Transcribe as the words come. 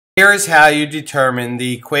Here is how you determine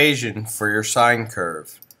the equation for your sine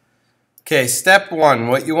curve. Okay, step one,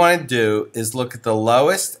 what you want to do is look at the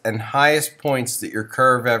lowest and highest points that your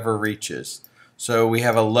curve ever reaches. So we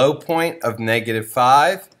have a low point of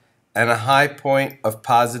 -5 and a high point of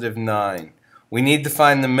 +9. We need to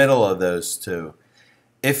find the middle of those two.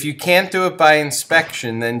 If you can't do it by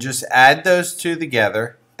inspection, then just add those two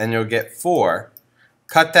together and you'll get 4.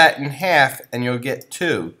 Cut that in half and you'll get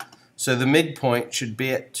 2. So the midpoint should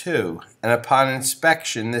be at 2. And upon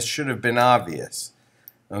inspection, this should have been obvious.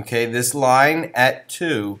 Okay, this line at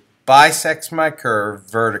 2 bisects my curve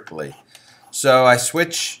vertically. So I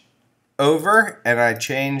switch over and I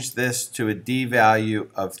change this to a d value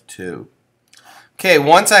of 2. Okay,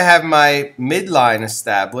 once I have my midline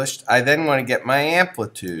established, I then want to get my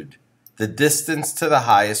amplitude, the distance to the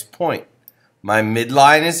highest point. My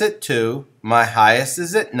midline is at 2, my highest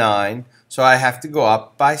is at 9, so I have to go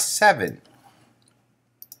up by 7.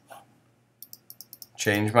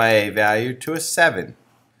 Change my A value to a 7.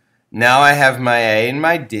 Now I have my A and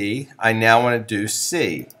my D. I now want to do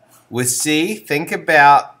C. With C, think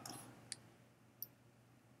about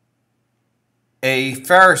a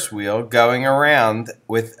Ferris wheel going around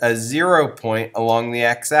with a 0 point along the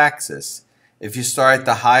x-axis. If you start at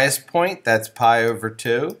the highest point, that's pi over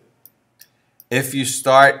 2. If you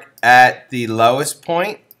start at the lowest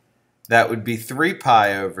point, that would be 3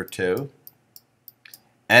 pi over 2.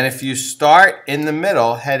 And if you start in the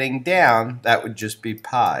middle heading down, that would just be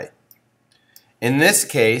pi. In this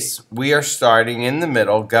case, we are starting in the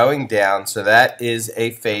middle going down, so that is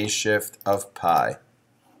a phase shift of pi.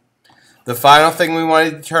 The final thing we want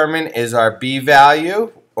to determine is our B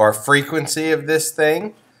value, or frequency of this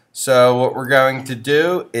thing. So what we're going to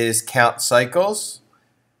do is count cycles.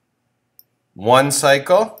 1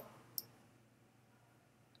 cycle,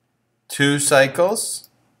 2 cycles,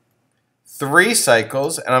 3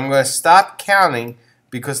 cycles, and I'm going to stop counting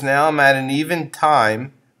because now I'm at an even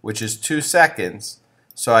time, which is 2 seconds.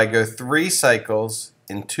 So I go 3 cycles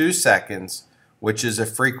in 2 seconds, which is a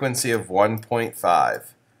frequency of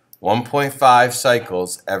 1.5. 1.5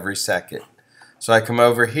 cycles every second. So I come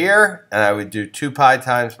over here and I would do 2 pi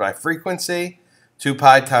times my frequency, 2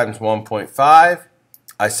 pi times 1.5.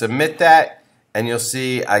 I submit that and you'll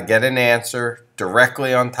see I get an answer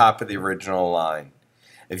directly on top of the original line.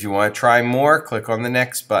 If you want to try more, click on the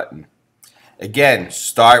next button. Again,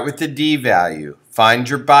 start with the D value. Find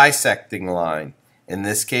your bisecting line. In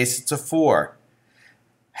this case, it's a 4.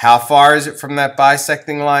 How far is it from that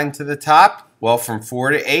bisecting line to the top? Well, from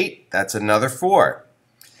 4 to 8, that's another 4.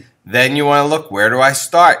 Then you want to look, where do I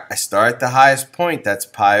start? I start at the highest point, that's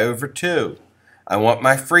pi over 2. I want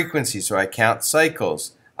my frequency, so I count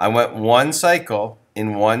cycles. I went 1 cycle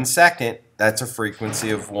in 1 second, that's a frequency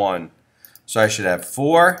of 1. So I should have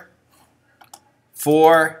 4,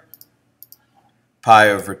 4, pi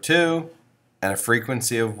over 2, and a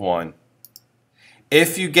frequency of 1.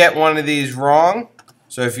 If you get one of these wrong,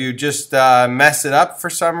 so if you just mess it up for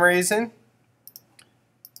some reason,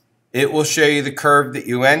 it will show you the curve that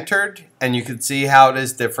you entered, and you can see how it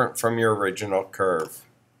is different from your original curve.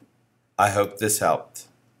 I hope this helped.